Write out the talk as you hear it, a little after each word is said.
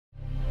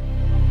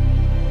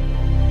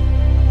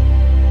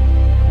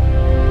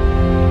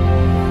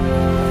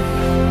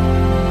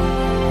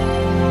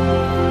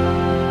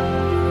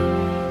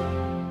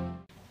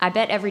I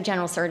bet every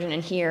general surgeon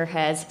in here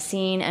has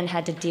seen and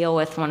had to deal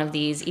with one of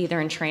these, either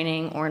in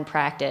training or in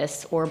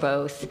practice, or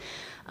both.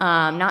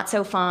 Not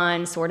so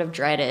fun, sort of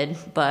dreaded,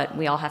 but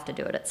we all have to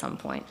do it at some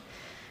point.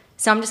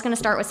 So I'm just going to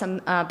start with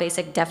some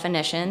basic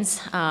definitions.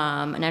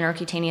 An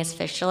enterocutaneous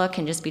fistula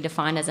can just be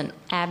defined as an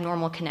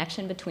abnormal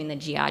connection between the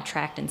GI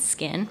tract and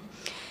skin.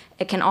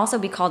 It can also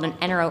be called an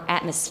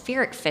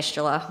enteroatmospheric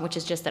fistula, which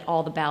is just that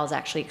all the bowel is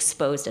actually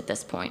exposed at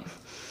this point.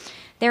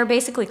 They're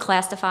basically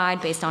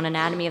classified based on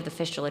anatomy of the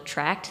fistula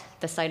tract,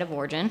 the site of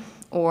origin,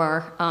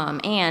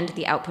 and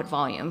the output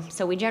volume.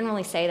 So we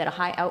generally say that a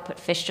high output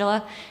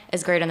fistula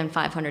is greater than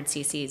 500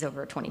 cc's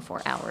over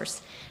 24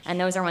 hours. And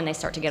those are when they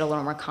start to get a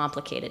little more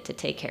complicated to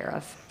take care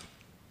of.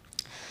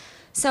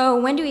 So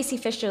when do EC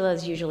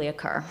fistulas usually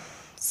occur?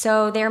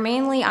 So they're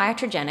mainly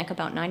iatrogenic,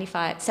 about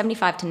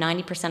 75 to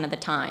 90% of the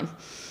time.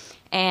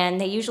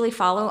 And they usually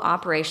follow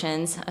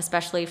operations,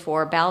 especially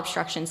for bowel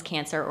obstructions,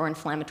 cancer, or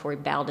inflammatory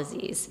bowel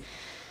disease.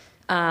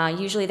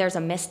 Usually there's a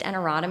missed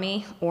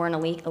enterotomy or a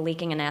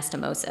leaking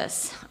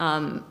anastomosis.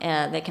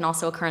 They can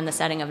also occur in the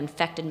setting of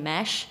infected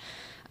mesh,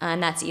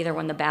 and that's either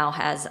when the bowel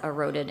has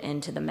eroded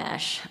into the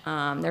mesh.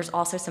 There's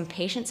also some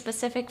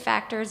patient-specific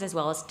factors as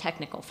well as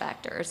technical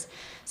factors.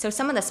 So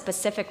some of the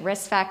specific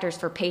risk factors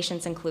for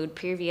patients include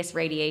previous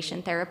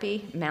radiation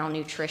therapy,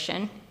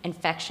 malnutrition,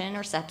 infection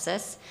or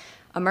sepsis,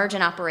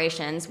 emergent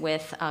operations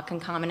with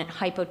concomitant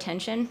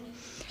hypotension,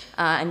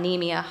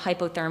 anemia,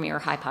 hypothermia, or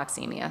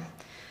hypoxemia.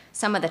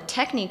 Some of the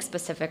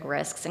technique-specific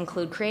risks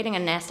include creating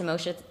an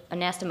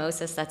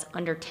anastomosis that's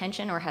under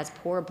tension or has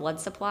poor blood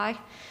supply,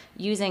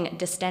 using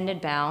distended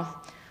bowel,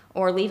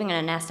 or leaving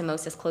an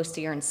anastomosis close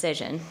to your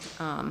incision,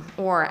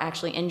 or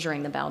actually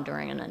injuring the bowel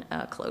during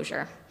a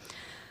closure.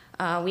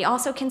 We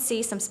also can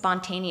see some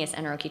spontaneous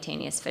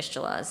enterocutaneous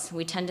fistulas.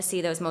 We tend to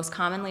see those most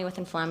commonly with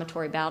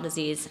inflammatory bowel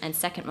disease and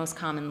second most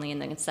commonly in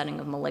the setting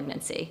of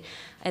malignancy.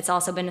 It's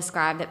also been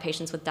described that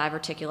patients with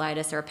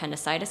diverticulitis or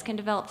appendicitis can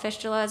develop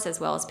fistulas,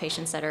 as well as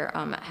patients that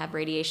have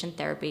radiation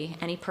therapy,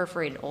 any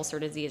perforated ulcer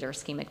disease, or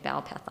ischemic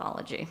bowel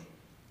pathology.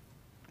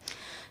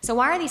 So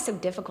why are these so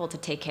difficult to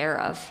take care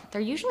of? They're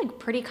usually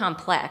pretty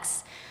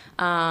complex.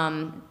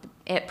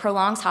 It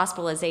prolongs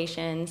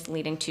hospitalizations,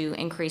 leading to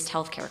increased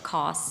healthcare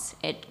costs.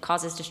 It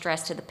causes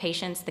distress to the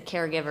patients, the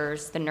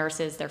caregivers, the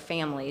nurses, their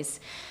families.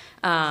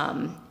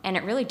 And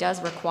it really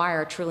does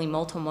require a truly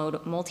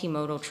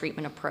multimodal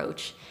treatment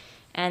approach.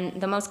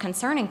 And the most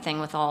concerning thing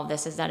with all of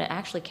this is that it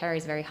actually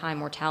carries very high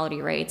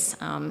mortality rates.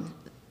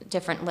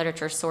 Different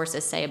literature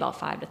sources say about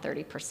 5 to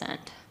 30%.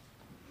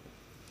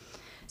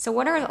 So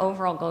what are the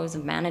overall goals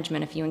of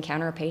management if you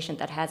encounter a patient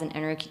that has an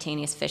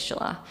enterocutaneous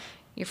fistula?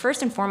 Your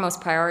first and foremost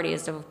priority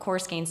is to, of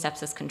course, gain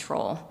sepsis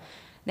control.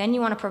 Then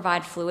you want to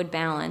provide fluid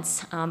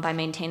balance by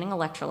maintaining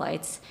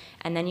electrolytes,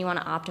 and then you want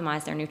to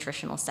optimize their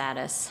nutritional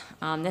status.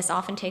 This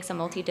often takes a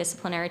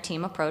multidisciplinary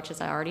team approach,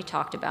 as I already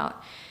talked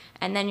about.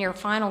 And then your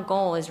final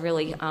goal is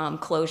really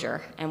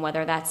closure, and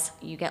whether that's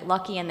you get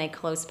lucky and they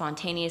close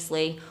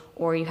spontaneously,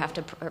 or you have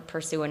to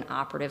pursue an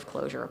operative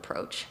closure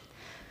approach.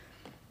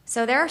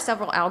 So there are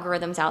several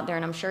algorithms out there,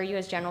 and I'm sure you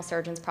as general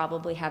surgeons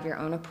probably have your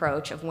own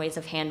approach of ways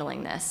of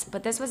handling this.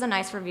 But this was a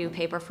nice review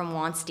paper from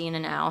Weinstein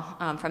and al.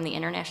 From the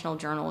International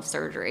Journal of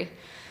Surgery.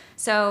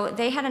 So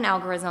they had an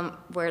algorithm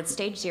where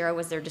stage 0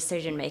 was their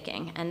decision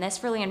making, and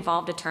this really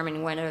involved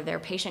determining whether their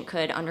patient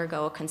could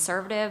undergo a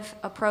conservative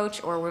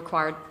approach or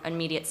required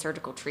immediate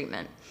surgical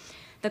treatment.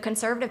 The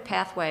conservative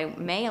pathway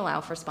may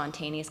allow for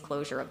spontaneous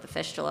closure of the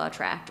fistula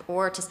tract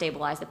or to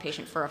stabilize the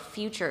patient for a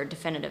future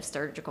definitive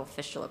surgical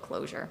fistula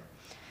closure.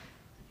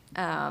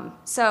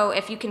 So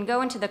if you can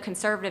go into the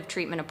conservative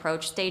treatment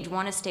approach, stage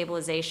 1 is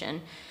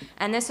stabilization,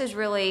 and this is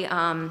really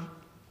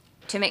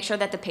to make sure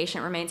that the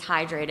patient remains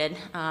hydrated,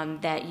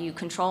 that you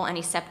control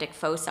any septic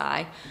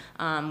foci,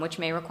 which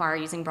may require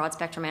using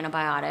broad-spectrum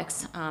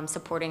antibiotics,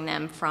 supporting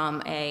them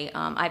from a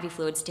IV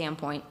fluid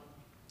standpoint.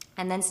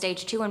 And then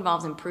stage 2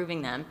 involves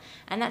improving them,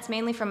 and that's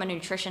mainly from a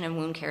nutrition and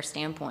wound care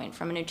standpoint.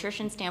 From a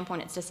nutrition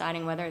standpoint, it's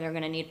deciding whether they're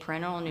going to need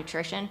parenteral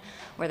nutrition,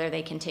 whether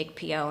they can take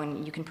PO,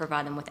 and you can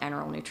provide them with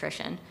enteral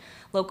nutrition.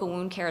 Local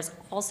wound care is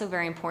also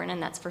very important,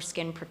 and that's for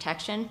skin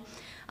protection,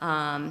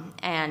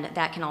 and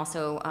that can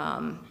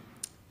also,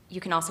 you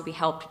can also be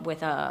helped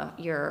with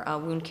your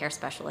wound care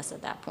specialist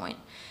at that point.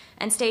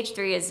 And stage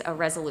 3 is a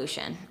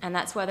resolution, and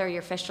that's whether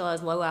your fistula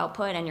is low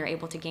output and you're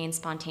able to gain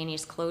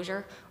spontaneous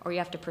closure, or you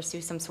have to pursue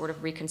some sort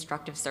of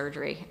reconstructive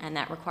surgery, and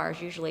that requires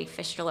usually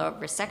fistula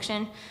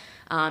resection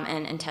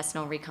and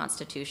intestinal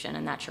reconstitution,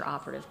 and that's your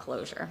operative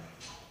closure.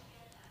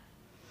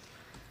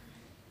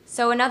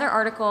 So another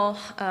article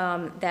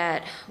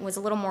that was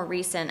a little more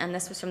recent, and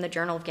this was from the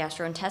Journal of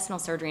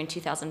Gastrointestinal Surgery in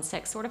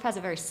 2006, sort of has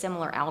a very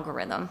similar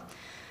algorithm.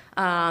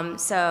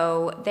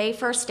 So they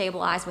first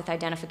stabilized with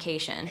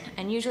identification,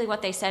 and usually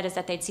what they said is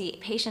that they'd see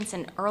patients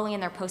early in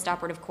their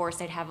postoperative course,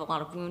 they'd have a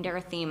lot of wound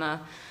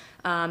erythema.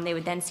 They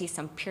would then see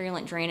some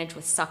purulent drainage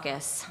with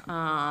succus,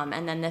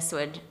 and then this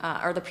would,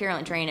 or the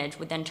purulent drainage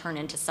would then turn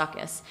into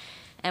succus.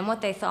 And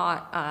what they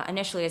thought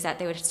initially is that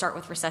they would start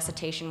with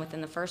resuscitation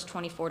within the first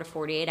 24 to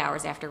 48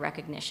 hours after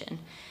recognition.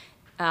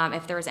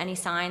 If there was any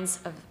signs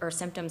or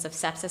symptoms of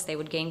sepsis, they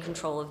would gain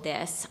control of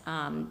this.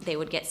 They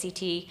would get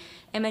CT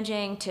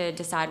imaging to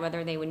decide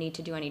whether they would need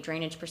to do any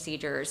drainage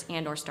procedures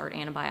and or start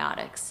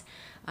antibiotics.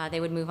 They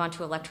would move on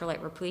to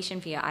electrolyte repletion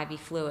via IV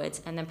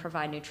fluids and then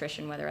provide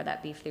nutrition, whether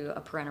that be through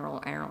a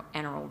parenteral or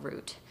enteral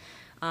route.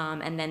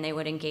 And then they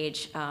would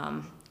engage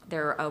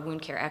their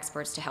wound care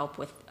experts to help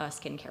with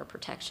skin care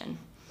protection.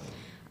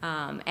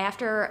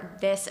 After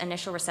this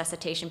initial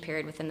resuscitation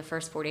period within the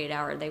first 48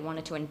 hours, they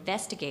wanted to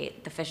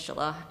investigate the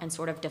fistula and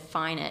sort of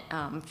define it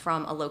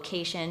from a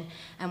location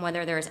and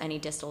whether there is any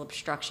distal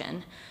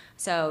obstruction.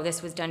 So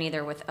this was done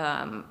either with,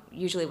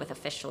 usually with a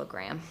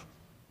fistulogram.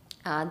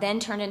 Then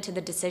turned into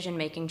the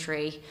decision-making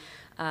tree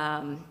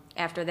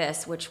after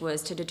this, which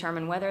was to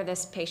determine whether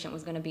this patient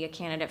was going to be a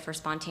candidate for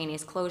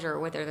spontaneous closure or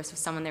whether this was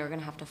someone they were going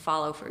to have to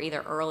follow for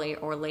either early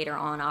or later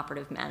on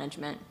operative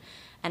management.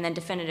 And then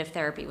definitive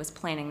therapy was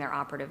planning their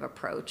operative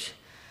approach.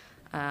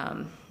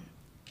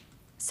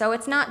 So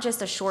it's not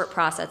just a short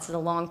process, it's a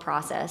long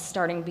process,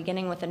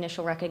 beginning with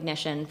initial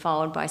recognition,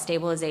 followed by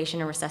stabilization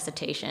and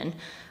resuscitation,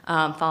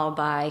 followed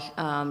by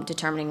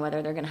determining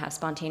whether they're going to have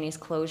spontaneous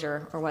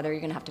closure or whether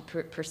you're going to have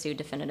to pursue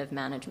definitive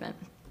management.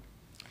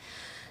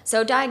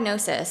 So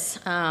diagnosis,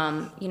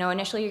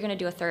 initially you're going to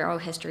do a thorough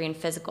history and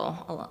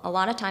physical. A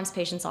lot of times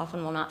patients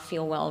often will not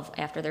feel well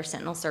after their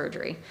sentinel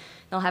surgery.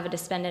 They'll have a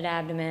distended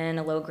abdomen,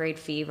 a low-grade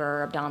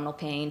fever, abdominal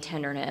pain,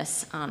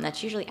 tenderness.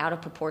 That's usually out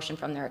of proportion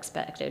from their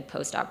expected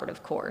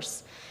post-operative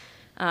course.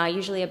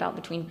 Usually about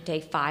between day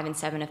 5 and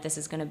 7, if this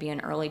is going to be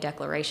an early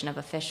declaration of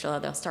a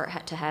fistula, they'll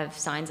start to have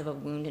signs of a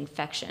wound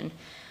infection,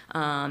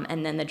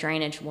 and then the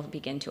drainage will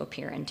begin to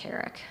appear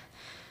enteric.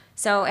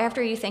 So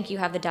after you think you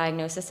have the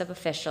diagnosis of a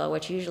fistula,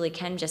 which usually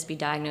can just be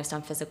diagnosed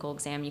on physical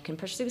exam, you can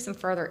pursue some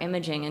further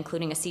imaging,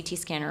 including a CT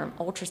scan or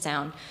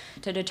ultrasound,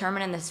 to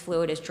determine if this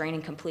fluid is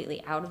draining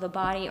completely out of the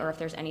body or if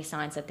there's any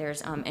signs that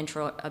there's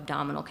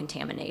intra-abdominal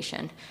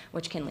contamination,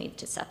 which can lead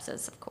to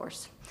sepsis, of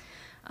course.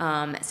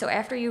 So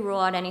after you rule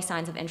out any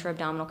signs of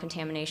intra-abdominal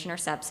contamination or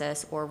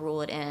sepsis, or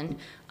rule it in,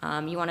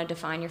 you want to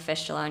define your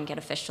fistula and get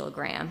a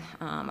fistulogram.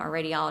 Our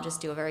radiologists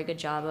do a very good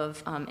job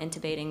of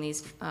intubating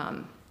these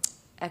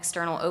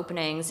external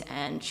openings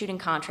and shooting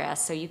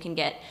contrast so you can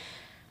get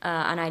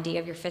an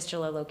idea of your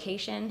fistula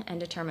location and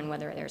determine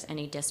whether there's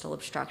any distal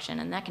obstruction,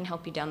 and that can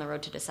help you down the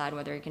road to decide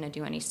whether you're going to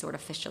do any sort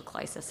of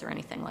fistulolysis or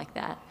anything like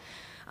that.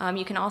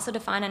 You can also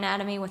define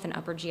anatomy with an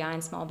upper GI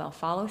and small bowel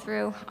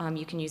follow-through.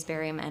 You can use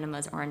barium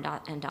enemas or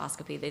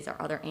endoscopy. These are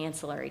other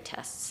ancillary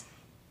tests.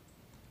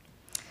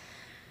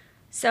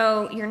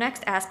 So your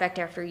next aspect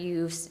after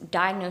you've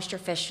diagnosed your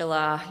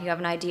fistula, you have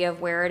an idea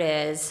of where it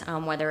is,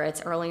 whether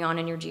it's early on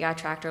in your GI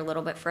tract or a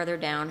little bit further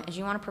down, is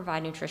you want to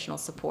provide nutritional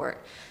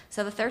support.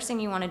 So the first thing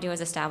you want to do is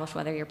establish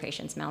whether your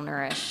patient's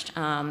malnourished.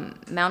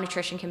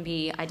 Malnutrition can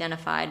be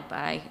identified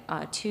by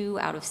 2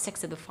 out of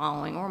 6 of the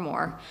following or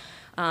more.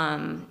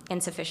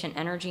 Insufficient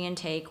energy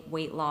intake,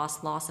 weight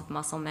loss, loss of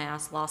muscle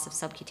mass, loss of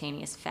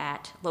subcutaneous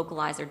fat,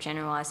 localized or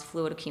generalized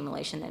fluid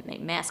accumulation that may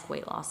mask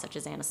weight loss, such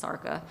as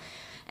anasarca,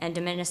 and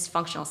diminished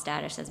functional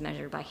status as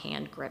measured by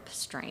hand grip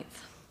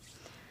strength.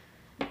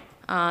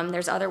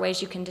 There's other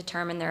ways you can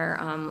determine their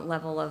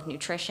level of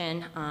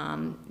nutrition.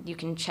 You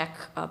can check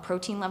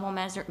protein level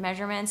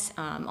measurements.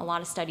 A lot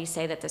of studies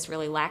say that this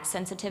really lacks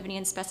sensitivity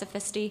and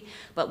specificity,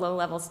 but low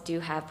levels do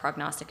have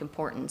prognostic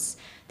importance.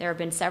 There have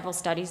been several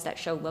studies that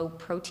show low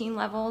protein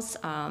levels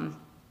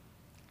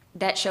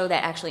that show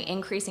that actually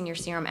increasing your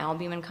serum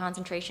albumin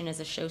concentration is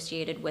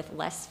associated with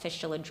less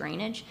fistula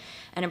drainage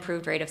and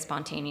improved rate of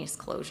spontaneous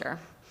closure.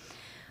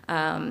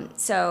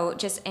 So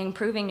just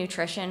improving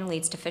nutrition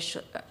leads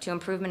to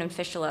improvement in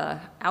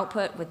fistula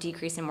output with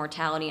decrease in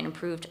mortality and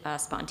improved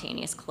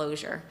spontaneous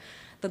closure.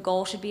 The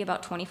goal should be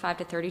about 25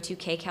 to 32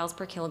 kcals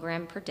per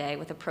kilogram per day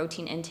with a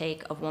protein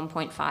intake of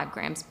 1.5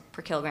 grams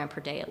per kilogram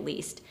per day at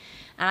least.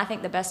 And I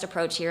think the best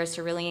approach here is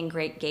to really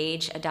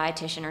engage a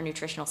dietitian or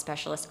nutritional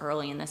specialist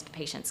early in this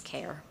patient's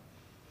care.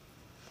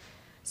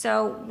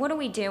 So what do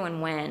we do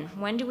and when?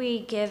 When do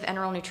we give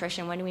enteral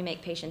nutrition? When do we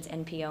make patients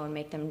NPO and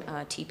make them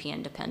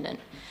TPN dependent?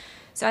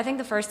 So I think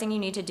the first thing you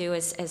need to do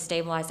is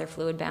stabilize their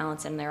fluid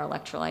balance and their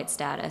electrolyte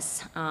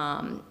status.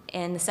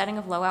 In the setting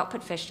of low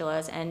output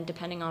fistulas, and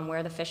depending on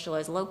where the fistula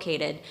is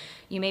located,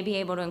 you may be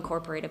able to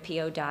incorporate a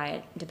PO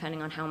diet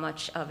depending on how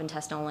much of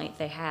intestinal length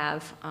they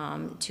have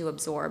to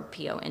absorb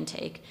PO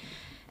intake.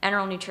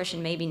 Enteral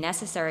nutrition may be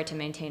necessary to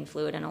maintain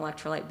fluid and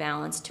electrolyte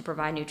balance to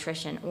provide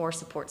nutrition or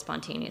support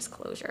spontaneous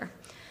closure.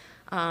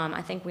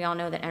 I think we all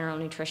know that enteral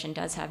nutrition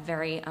does have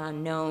very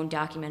known,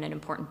 documented,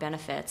 important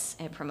benefits.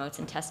 It promotes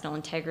intestinal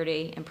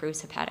integrity, improves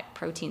hepatic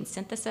protein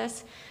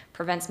synthesis,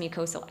 prevents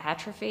mucosal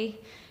atrophy,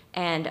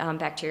 and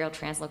bacterial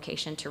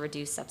translocation to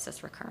reduce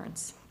sepsis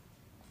recurrence.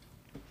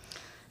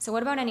 So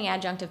what about any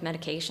adjunctive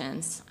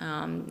medications?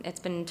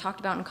 It's been talked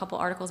about in a couple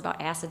articles about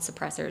acid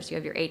suppressors. You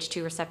have your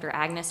H2 receptor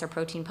agonists or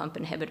protein pump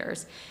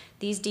inhibitors.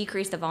 These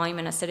decrease the volume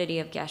and acidity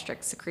of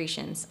gastric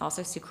secretions.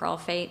 Also,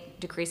 sucralfate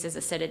decreases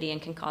acidity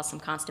and can cause some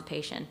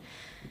constipation.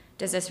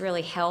 Does this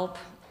really help?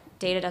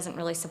 Data doesn't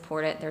really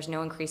support it. There's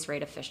no increased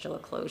rate of fistula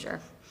closure.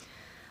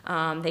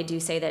 They do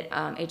say that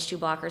H2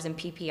 blockers and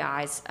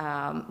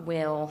PPIs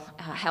will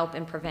help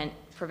in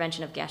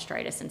prevention of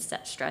gastritis and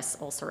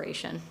stress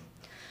ulceration.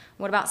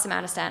 What about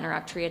somatostatin or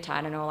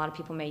octreotide? I know a lot of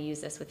people may use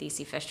this with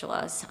EC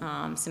fistulas.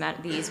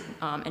 These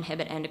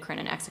inhibit endocrine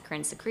and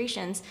exocrine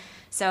secretions,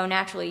 so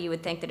naturally you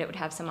would think that it would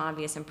have some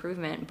obvious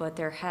improvement, but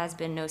there has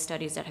been no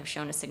studies that have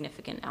shown a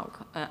significant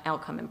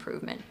outcome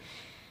improvement.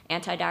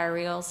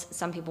 Antidiarrheals,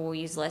 some people will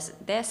use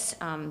this,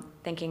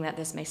 thinking that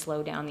this may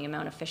slow down the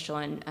amount of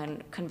fistula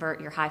and convert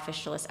your high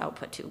fistulous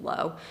output to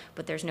low,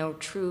 but there's no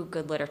true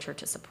good literature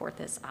to support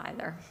this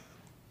either.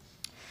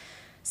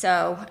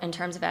 So in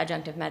terms of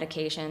adjunctive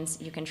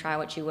medications, you can try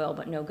what you will,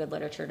 but no good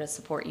literature to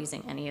support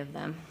using any of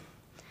them.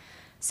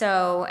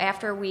 So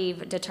after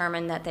we've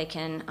determined that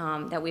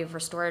that we've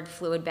restored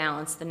fluid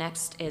balance, the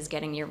next is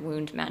getting your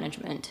wound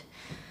management.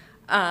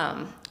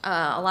 A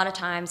lot of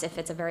times, if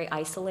it's a very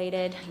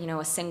isolated,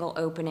 a single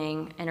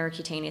opening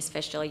enterocutaneous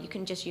fistula, you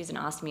can just use an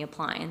ostomy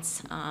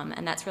appliance,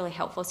 and that's really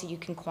helpful so you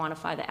can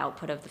quantify the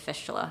output of the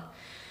fistula.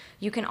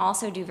 You can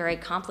also do very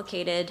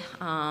complicated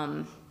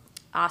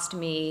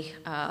ostomy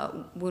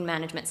wound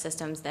management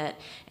systems that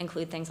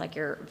include things like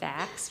your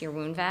VACs, your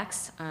wound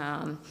VACs,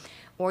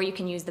 or you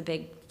can use the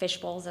big fish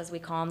bowls, as we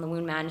call them, the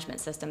wound management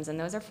systems, and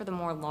those are for the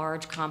more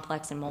large,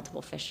 complex, and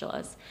multiple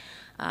fistulas.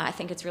 I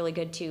think it's really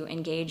good to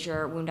engage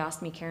your wound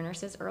ostomy care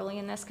nurses early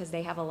in this because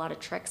they have a lot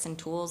of tricks and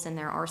tools in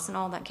their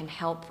arsenal that can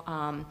help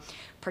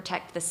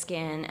protect the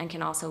skin and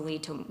can also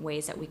lead to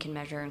ways that we can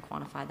measure and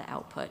quantify the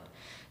output.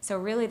 So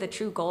really the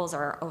true goals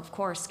are, of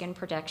course, skin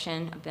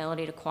protection,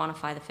 ability to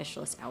quantify the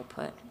fistulous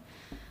output.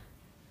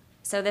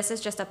 So this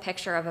is just a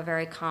picture of a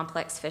very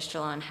complex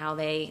fistula and how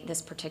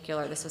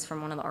this was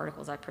from one of the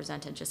articles I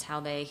presented, just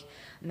how they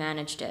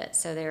managed it.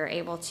 So they were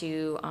able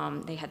to,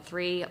 they had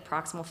 3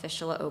 proximal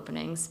fistula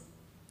openings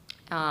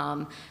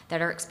that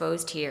are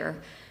exposed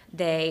here.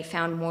 They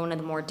found one of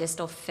the more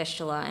distal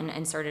fistula and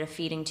inserted a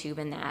feeding tube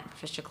in that,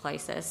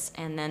 fasciculosis,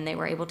 and then they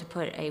were able to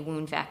put a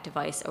wound vac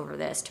device over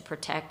this to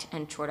protect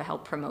and try to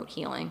help promote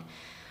healing.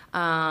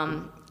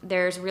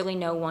 There's really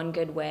no one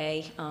good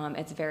way.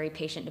 It's very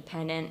patient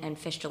dependent and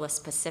fistula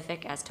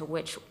specific as to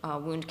which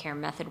wound care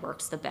method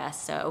works the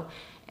best. So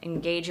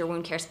engage your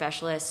wound care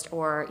specialist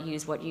or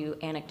use what you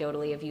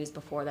anecdotally have used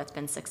before that's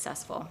been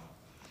successful.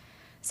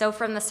 So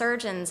from the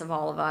surgeons of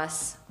all of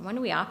us, when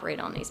do we operate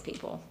on these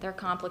people? They're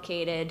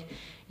complicated.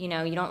 You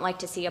don't like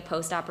to see a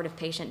post-operative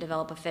patient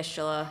develop a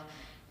fistula,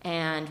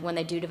 and when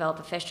they do develop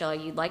a fistula,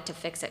 you'd like to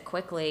fix it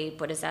quickly,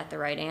 but is that the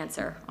right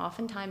answer?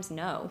 Oftentimes,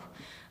 no.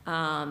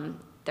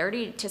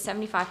 30 to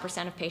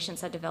 75% of patients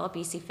that develop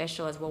EC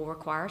fistulas will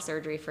require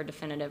surgery for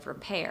definitive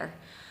repair.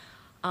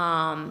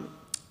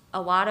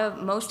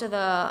 Most of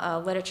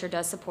the literature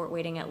does support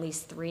waiting at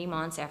least 3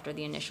 months after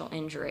the initial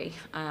injury,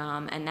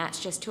 and that's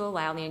just to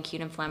allow the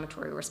acute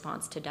inflammatory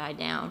response to die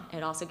down.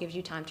 It also gives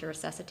you time to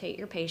resuscitate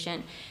your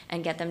patient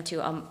and get them to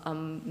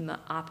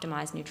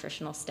optimized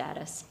nutritional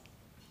status.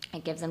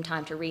 It gives them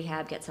time to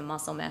rehab, get some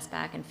muscle mass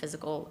back and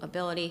physical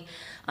ability,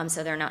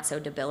 so they're not so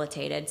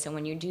debilitated. So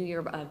when you do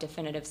your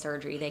definitive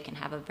surgery, they can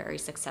have a very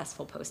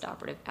successful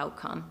postoperative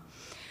outcome.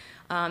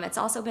 It's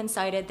also been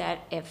cited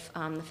that if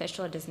the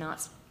fistula does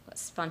not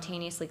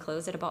spontaneously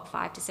close at about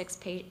 5 to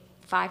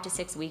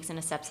 6 weeks in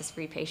a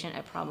sepsis-free patient,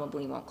 it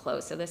probably won't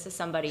close. So this is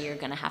somebody you're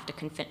going to have to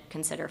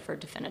consider for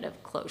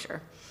definitive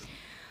closure.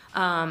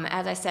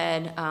 As I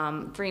said,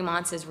 3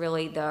 months is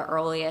really the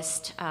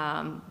earliest.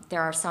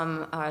 There are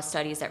some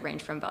studies that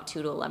range from about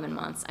 2 to 11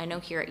 months. I know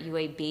here at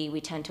UAB we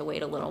tend to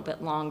wait a little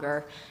bit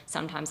longer,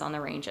 sometimes on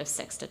the range of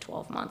 6 to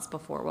 12 months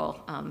before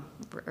we'll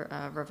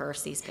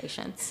reverse these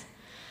patients.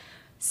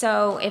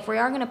 So if we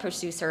are going to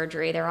pursue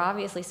surgery, there are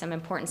obviously some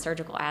important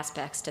surgical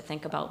aspects to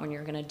think about when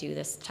you're going to do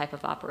this type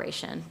of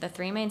operation. The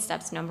 3 main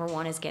steps, number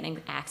 1 is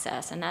getting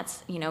access, and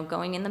that's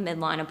going in the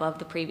midline above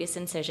the previous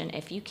incision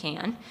if you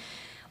can,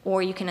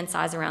 or you can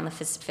incise around the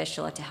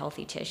fistula to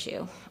healthy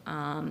tissue.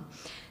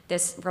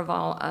 This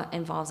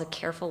involves a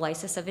careful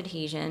lysis of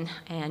adhesion,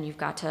 and you've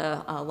got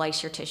to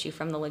lyse your tissue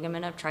from the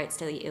ligament of Treitz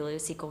to the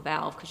ileocecal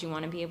valve because you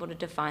want to be able to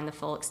define the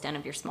full extent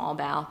of your small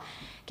bowel,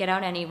 get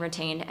out any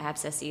retained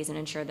abscesses, and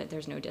ensure that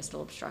there's no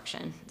distal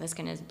obstruction. This is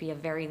going to be a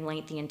very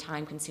lengthy and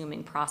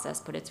time-consuming process,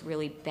 but it's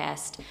really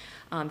best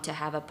to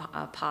have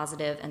a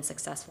positive and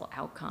successful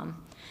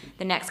outcome.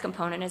 The next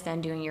component is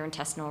then doing your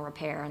intestinal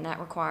repair, and that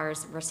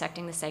requires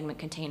resecting the segment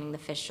containing the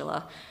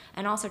fistula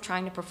and also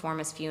trying to perform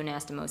as few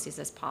anastomoses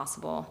as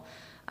possible.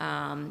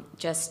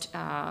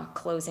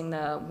 Closing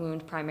the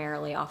wound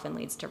primarily often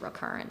leads to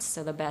recurrence,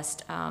 so the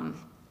best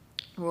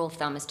rule of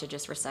thumb is to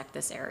just resect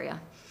this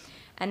area.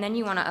 And then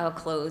you want to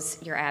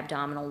close your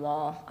abdominal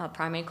wall.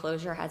 Primary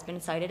closure has been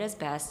cited as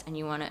best, and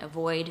you want to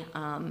avoid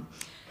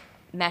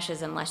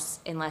meshes unless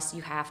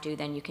you have to.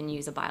 Then you can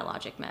use a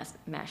biologic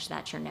mesh.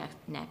 That's your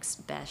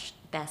next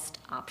best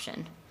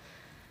option.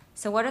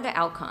 So what are the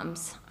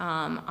outcomes?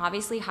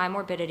 Obviously, high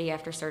morbidity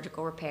after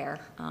surgical repair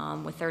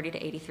with 30 to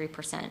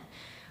 83%.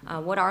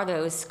 What are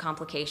those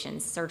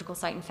complications? Surgical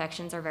site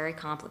infections are very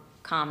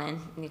common.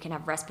 You can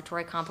have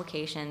respiratory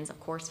complications, of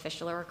course,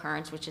 fistula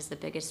recurrence, which is the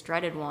biggest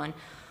dreaded one,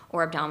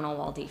 or abdominal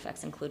wall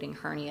defects, including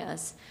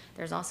hernias.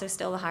 There's also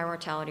still the high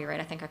mortality rate.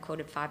 I think I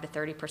quoted 5 to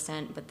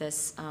 30%, but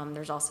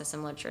there's also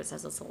some literature that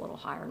says it's a little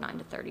higher, 9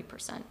 to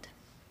 30%.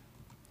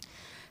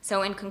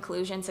 So in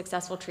conclusion,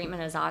 successful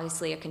treatment is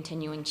obviously a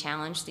continuing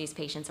challenge. These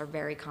patients are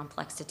very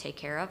complex to take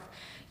care of.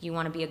 You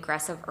want to be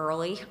aggressive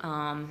early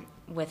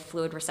with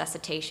fluid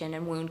resuscitation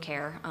and wound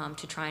care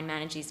to try and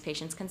manage these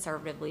patients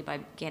conservatively by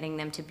getting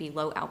them to be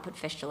low output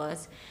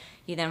fistulas.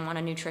 You then want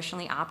to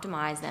nutritionally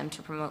optimize them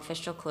to promote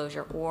fistula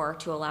closure or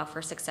to allow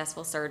for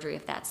successful surgery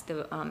if that's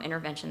the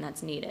intervention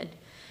that's needed.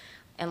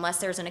 Unless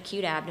there's an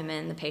acute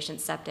abdomen, the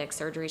patient's septic,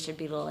 surgery should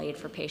be delayed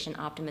for patient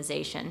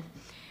optimization.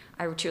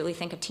 I truly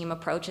think a team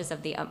approach is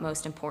of the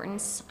utmost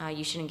importance.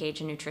 You should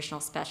engage a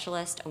nutritional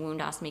specialist, a wound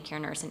ostomy care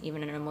nurse, and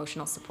even an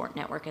emotional support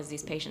network, as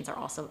these patients are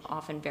also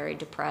often very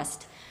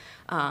depressed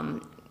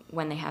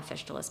when they have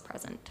fistulas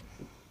present.